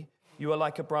in me, you are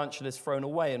like a branch that is thrown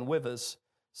away and withers.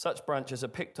 Such branches are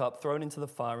picked up, thrown into the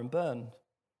fire, and burned.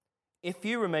 If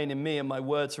you remain in me and my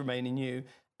words remain in you,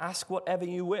 ask whatever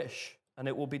you wish, and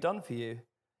it will be done for you.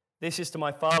 This is to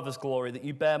my Father's glory, that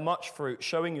you bear much fruit,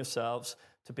 showing yourselves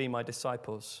to be my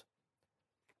disciples.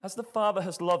 As the Father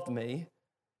has loved me,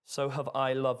 so have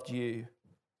I loved you.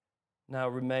 Now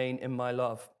remain in my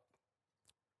love.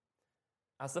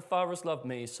 As the Father has loved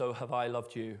me, so have I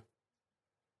loved you.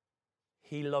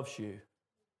 He loves you.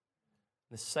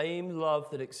 The same love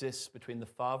that exists between the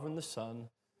Father and the Son,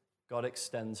 God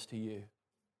extends to you.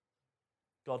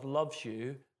 God loves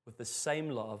you with the same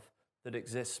love that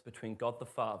exists between God the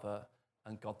Father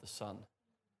and God the Son.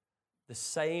 The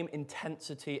same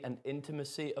intensity and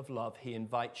intimacy of love, he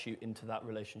invites you into that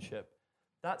relationship.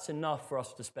 That's enough for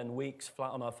us to spend weeks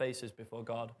flat on our faces before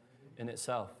God in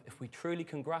itself. If we truly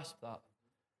can grasp that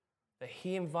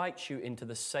he invites you into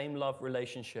the same love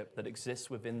relationship that exists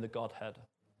within the Godhead.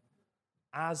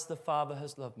 As the Father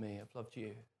has loved me, I've loved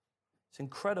you. It's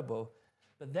incredible.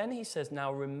 But then he says,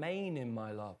 now remain in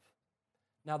my love.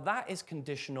 Now that is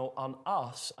conditional on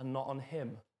us and not on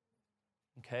him.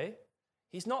 Okay?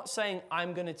 He's not saying,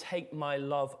 I'm going to take my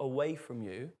love away from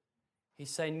you. He's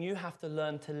saying you have to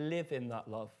learn to live in that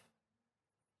love.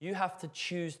 You have to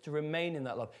choose to remain in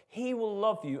that love. He will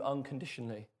love you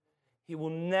unconditionally. He will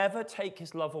never take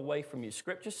his love away from you.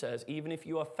 Scripture says, even if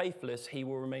you are faithless, he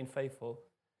will remain faithful.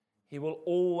 He will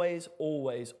always,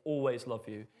 always, always love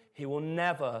you. He will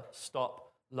never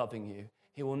stop loving you.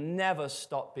 He will never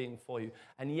stop being for you.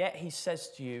 And yet he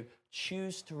says to you,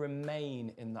 choose to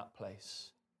remain in that place.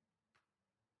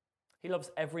 He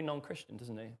loves every non-Christian,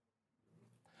 doesn't he?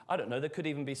 I don't know, there could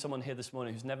even be someone here this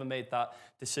morning who's never made that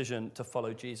decision to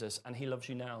follow Jesus, and he loves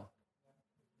you now.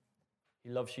 He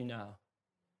loves you now.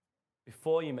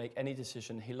 Before you make any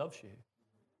decision, he loves you.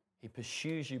 He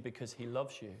pursues you because he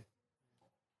loves you.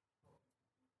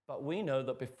 But we know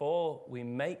that before we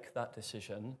make that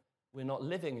decision, we're not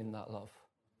living in that love.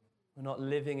 We're not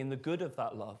living in the good of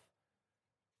that love.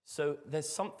 So there's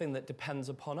something that depends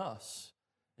upon us.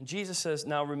 And Jesus says,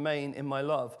 now remain in my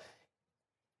love.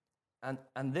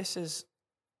 And this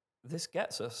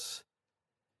gets us.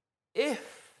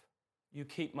 If you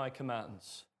keep my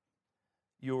commands,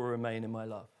 you will remain in my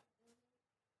love.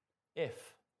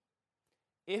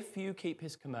 If you keep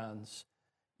his commands,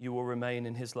 you will remain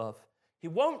in his love. He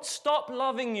won't stop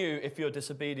loving you if you're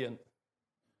disobedient.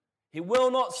 He will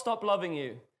not stop loving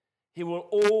you. He will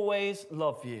always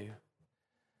love you.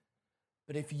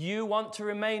 But if you want to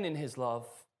remain in his love,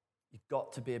 you've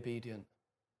got to be obedient.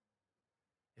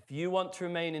 If you want to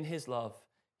remain in his love,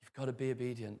 you've got to be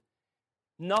obedient.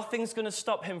 Nothing's going to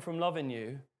stop him from loving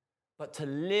you, but to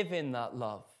live in that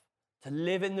love, to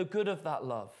live in the good of that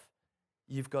love,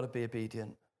 you've got to be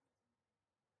obedient.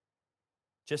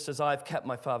 Just as I've kept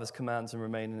my Father's commands and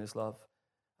remain in his love.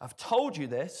 I've told you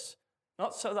this,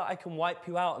 not so that I can wipe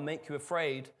you out and make you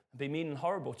afraid and be mean and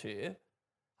horrible to you.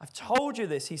 I've told you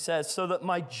this, he says, so that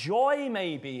my joy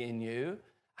may be in you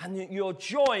and that your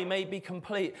joy may be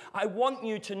complete. I want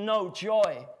you to know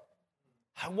joy.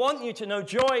 I want you to know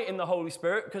joy in the Holy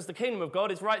Spirit, because the kingdom of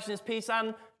God is righteousness, peace,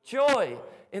 and joy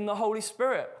in the Holy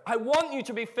Spirit. I want you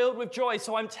to be filled with joy,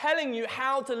 so I'm telling you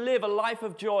how to live a life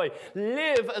of joy.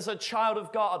 Live as a child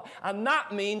of God, and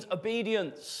that means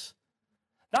obedience.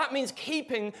 That means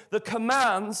keeping the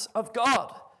commands of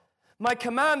God. My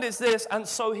command is this, and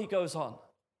so he goes on.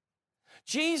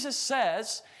 Jesus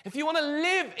says, if you want to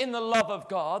live in the love of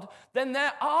God, then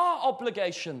there are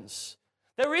obligations.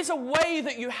 There is a way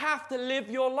that you have to live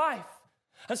your life.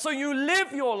 And so you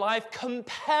live your life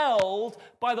compelled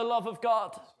by the love of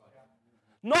God.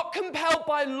 Not compelled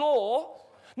by law,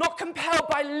 Not compelled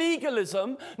by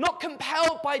legalism, not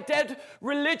compelled by dead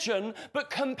religion, but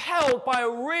compelled by a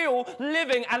real,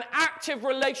 living, and active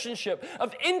relationship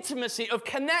of intimacy, of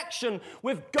connection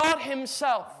with God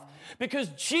himself. Because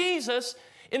Jesus,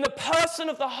 in the person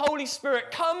of the Holy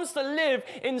Spirit, comes to live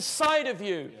inside of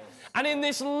you. And in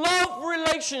this love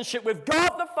relationship with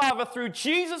God the Father through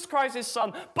Jesus Christ his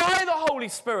Son, by the Holy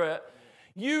Spirit,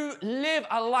 you live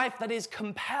a life that is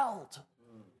compelled.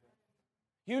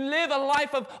 You live a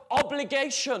life of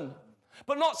obligation,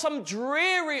 but not some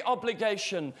dreary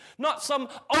obligation, not some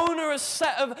onerous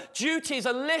set of duties,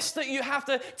 a list that you have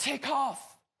to tick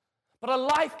off, but a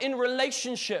life in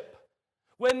relationship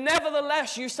where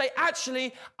nevertheless you say,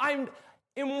 actually, I'm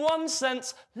in one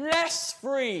sense less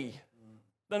free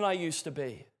than I used to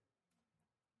be.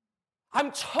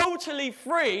 I'm totally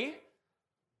free.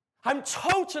 I'm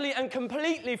totally and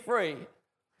completely free.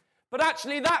 But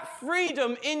actually that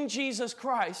freedom in Jesus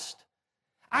Christ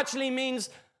actually means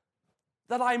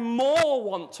that I more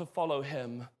want to follow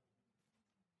him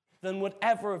than would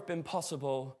ever have been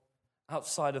possible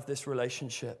outside of this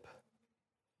relationship.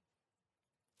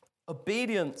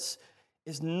 Obedience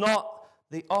is not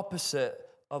the opposite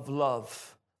of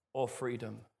love or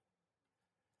freedom.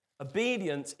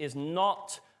 Obedience is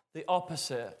not the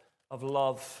opposite of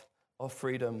love or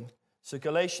freedom. So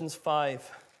Galatians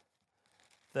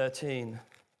 5:13.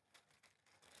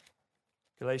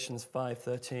 Galatians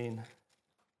 5:13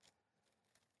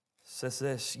 says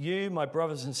this: you, my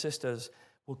brothers and sisters,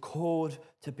 were called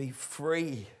to be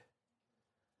free.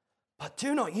 But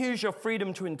do not use your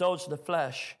freedom to indulge the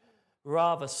flesh.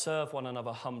 Rather, serve one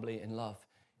another humbly in love.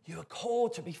 You are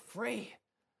called to be free.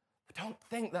 But don't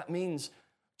think that means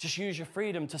just use your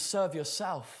freedom to serve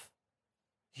yourself.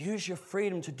 Use your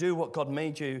freedom to do what God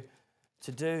made you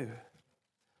to do.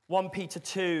 1 Peter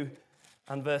 2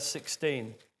 and verse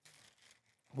 16.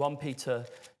 1 Peter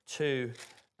 2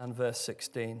 and verse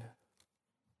 16.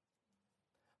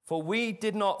 For we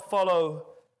did not follow...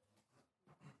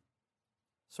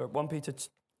 1 Peter 2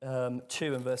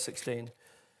 and verse 16.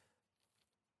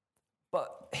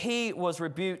 But he was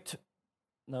rebuked...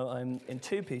 No, I'm in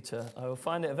 2 Peter. I will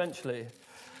find it eventually.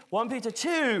 1 Peter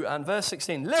 2 and verse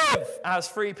 16. Live as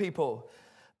free people,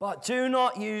 but do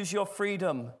not use your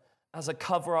freedom as a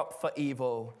cover-up for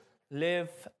evil.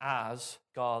 Live as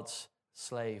God's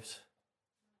slaves.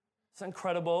 It's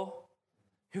incredible.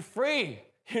 You're free.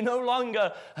 You're no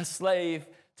longer a slave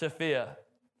to fear.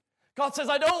 God says,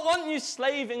 I don't want you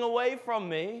slaving away from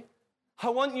me. I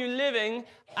want you living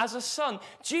as a son.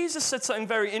 Jesus said something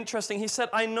very interesting. He said,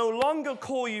 I no longer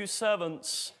call you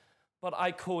servants, but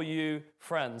I call you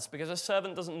friends, because a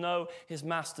servant doesn't know his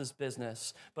master's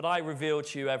business, but I reveal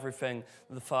to you everything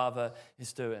the Father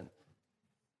is doing.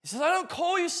 He says, I don't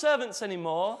call you servants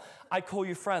anymore, I call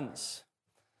you friends.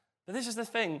 But this is the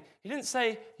thing. He didn't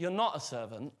say you're not a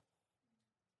servant.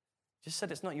 He just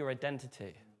said it's not your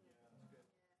identity.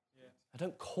 I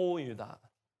don't call you that.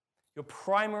 Your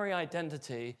primary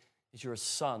identity is you're a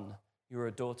son, you're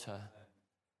a daughter.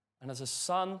 And as a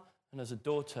son and as a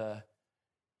daughter,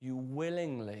 you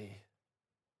willingly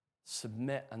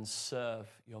submit and serve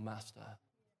your master.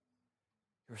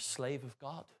 You're a slave of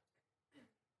God.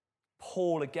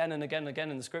 Paul, again and again and again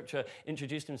in the scripture,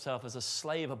 introduced himself as a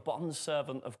slave, a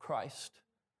bondservant of Christ.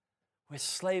 We're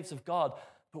slaves of God,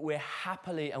 but we're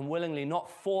happily and willingly not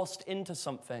forced into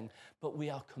something, but we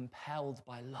are compelled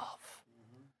by love.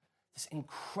 This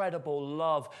incredible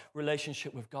love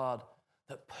relationship with God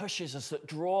that pushes us, that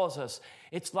draws us.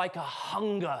 It's like a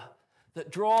hunger that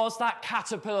draws that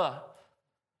caterpillar.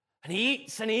 And he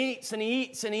eats and he eats and he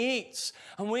eats and he eats.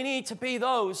 And we need to be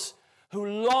those who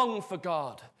long for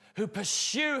God, who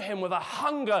pursue him with a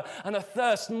hunger and a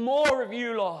thirst. More of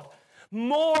you, Lord.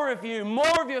 More of you,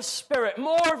 more of your spirit,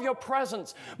 more of your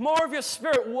presence, more of your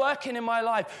spirit working in my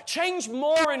life. Change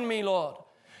more in me, Lord.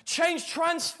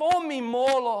 Transform me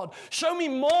more, Lord. Show me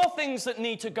more things that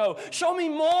need to go. Show me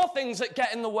more things that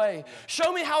get in the way.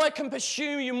 Show me how I can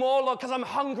pursue you more, Lord, because I'm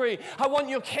hungry. I want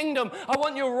your kingdom. I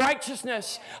want your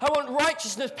righteousness. I want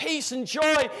righteousness, peace, and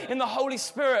joy in the Holy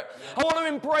Spirit. I want to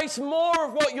embrace more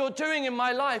of what you're doing in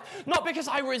my life, not because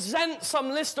I resent some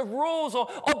list of rules or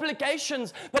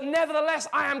obligations, but nevertheless,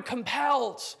 I am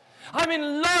compelled. I'm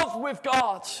in love with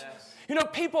God. You know,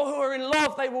 people who are in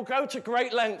love, they will go to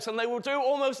great lengths and they will do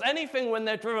almost anything when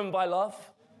they're driven by love.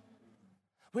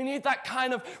 We need that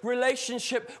kind of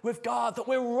relationship with God, that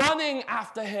we're running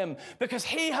after him because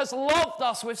he has loved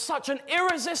us with such an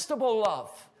irresistible love.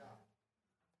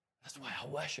 That's why our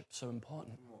worship is so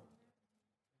important.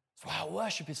 That's why our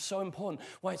worship is so important.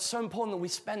 Why it's so important that we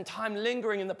spend time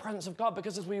lingering in the presence of God,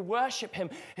 because as we worship him,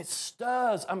 it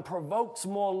stirs and provokes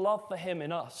more love for him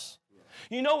in us.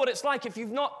 You know what it's like if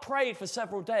you've not prayed for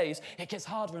several days, it gets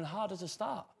harder and harder to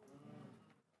start.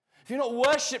 If you not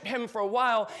worship him for a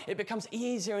while, it becomes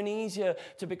easier and easier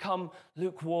to become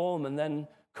lukewarm and then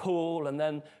cool and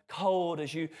then cold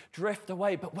as you drift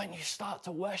away. But when you start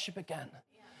to worship again,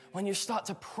 when you start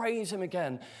to praise him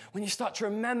again, when you start to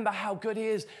remember how good he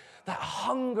is, that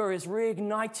hunger is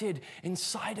reignited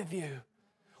inside of you.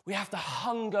 We have to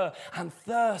hunger and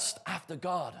thirst after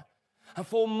God and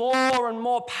fall more and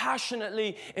more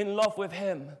passionately in love with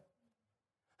him.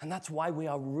 And that's why we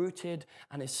are rooted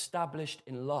and established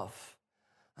in love.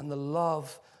 And the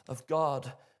love of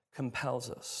God compels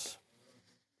us.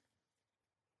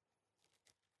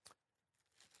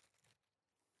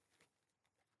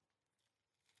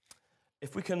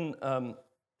 If we can,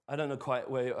 I don't know quite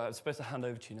where, I'm supposed to hand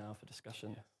over to you now for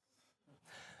discussion.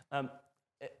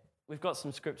 We've got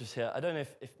some scriptures here. I don't know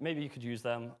if maybe you could use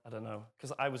them. I don't know,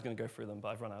 because I was going to go through them, but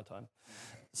I've run out of time.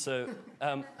 So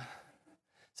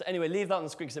anyway, leave that on the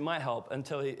screen because it might help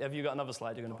until have you got another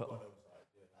slide you're going to put on?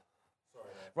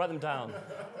 Write them down.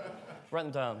 Write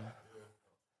them down.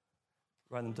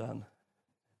 Write them down.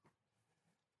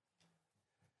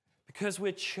 Because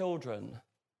we're children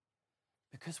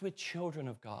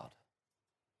of God.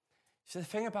 See, the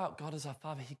thing about God as our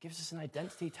Father, he gives us an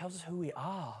identity. He tells us who we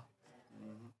are.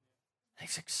 Mm-hmm.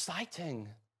 It's exciting.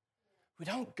 We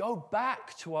don't go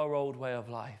back to our old way of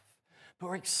life, but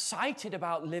we're excited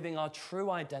about living our true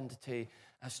identity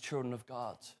as children of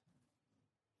God.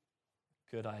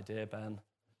 Good idea, Ben.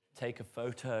 Take a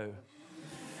photo.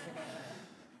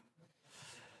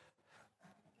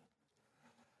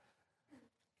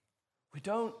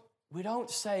 We don't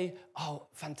say, oh,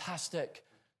 fantastic,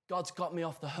 God's got me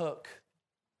off the hook.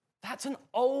 That's an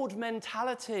old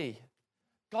mentality.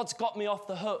 God's got me off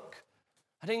the hook.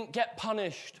 I didn't get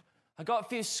punished. I got a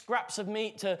few scraps of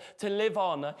meat to live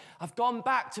on. I've gone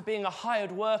back to being a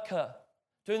hired worker,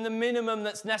 doing the minimum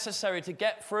that's necessary to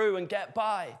get through and get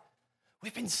by.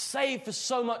 We've been saved for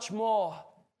so much more.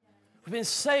 We've been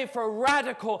saved for a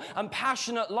radical and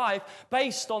passionate life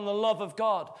based on the love of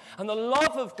God. And the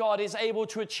love of God is able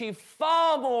to achieve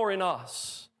far more in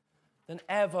us than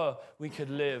ever we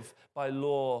could live by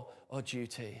law or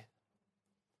duty.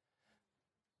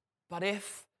 But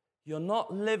if you're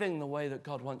not living the way that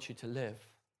God wants you to live,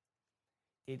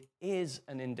 it is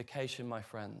an indication, my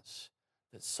friends,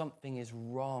 that something is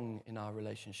wrong in our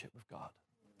relationship with God.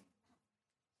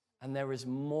 And there is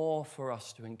more for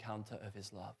us to encounter of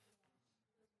his love.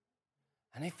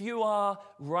 And if you are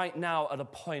right now at a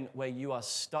point where you are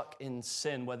stuck in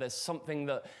sin, where there's something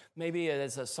that maybe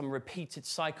there's some repeated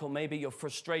cycle, maybe you're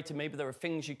frustrated, maybe there are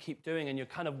things you keep doing and you're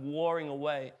kind of warring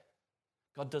away,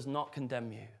 God does not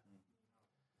condemn you.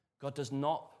 God does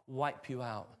not wipe you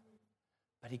out,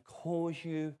 but he calls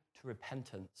you to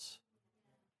repentance.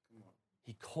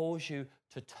 He calls you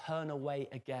to turn away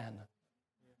again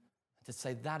and to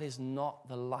say, that is not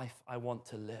the life I want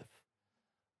to live.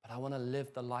 But I want to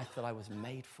live the life that I was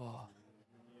made for.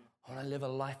 I want to live a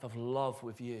life of love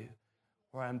with you,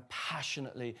 where I'm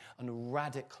passionately and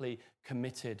radically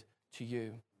committed to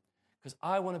you. Because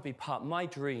I want to be my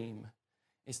dream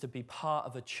is to be part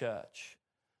of a church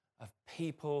of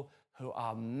people who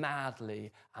are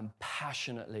madly and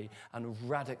passionately and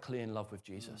radically in love with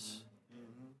Jesus.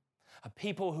 Of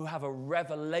people who have a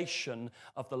revelation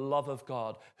of the love of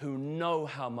God, who know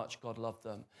how much God loved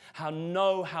them,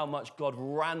 know how much God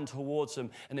ran towards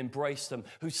them and embraced them,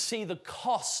 who see the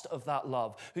cost of that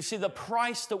love, who see the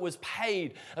price that was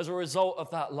paid as a result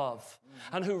of that love,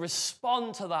 and who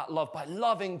respond to that love by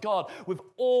loving God with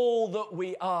all that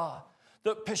we are,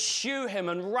 that pursue him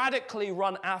and radically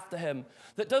run after him,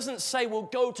 that doesn't say we'll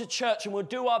go to church and we'll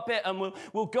do our bit and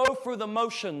we'll go through the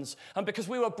motions, and because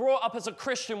we were brought up as a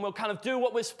Christian, we'll kind of do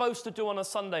what we're supposed to do on a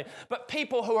Sunday. But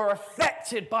people who are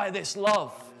affected by this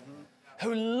love,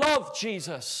 who love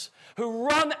Jesus, who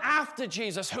run after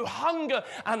Jesus, who hunger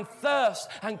and thirst,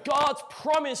 and God's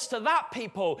promise to that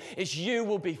people is you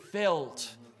will be filled.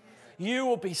 You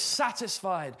will be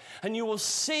satisfied, and you will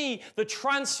see the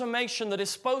transformation that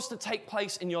is supposed to take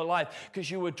place in your life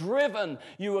because you were driven,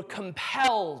 you were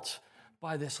compelled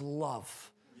by this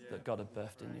love that God had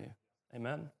birthed in you.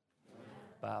 Amen?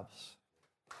 Babs.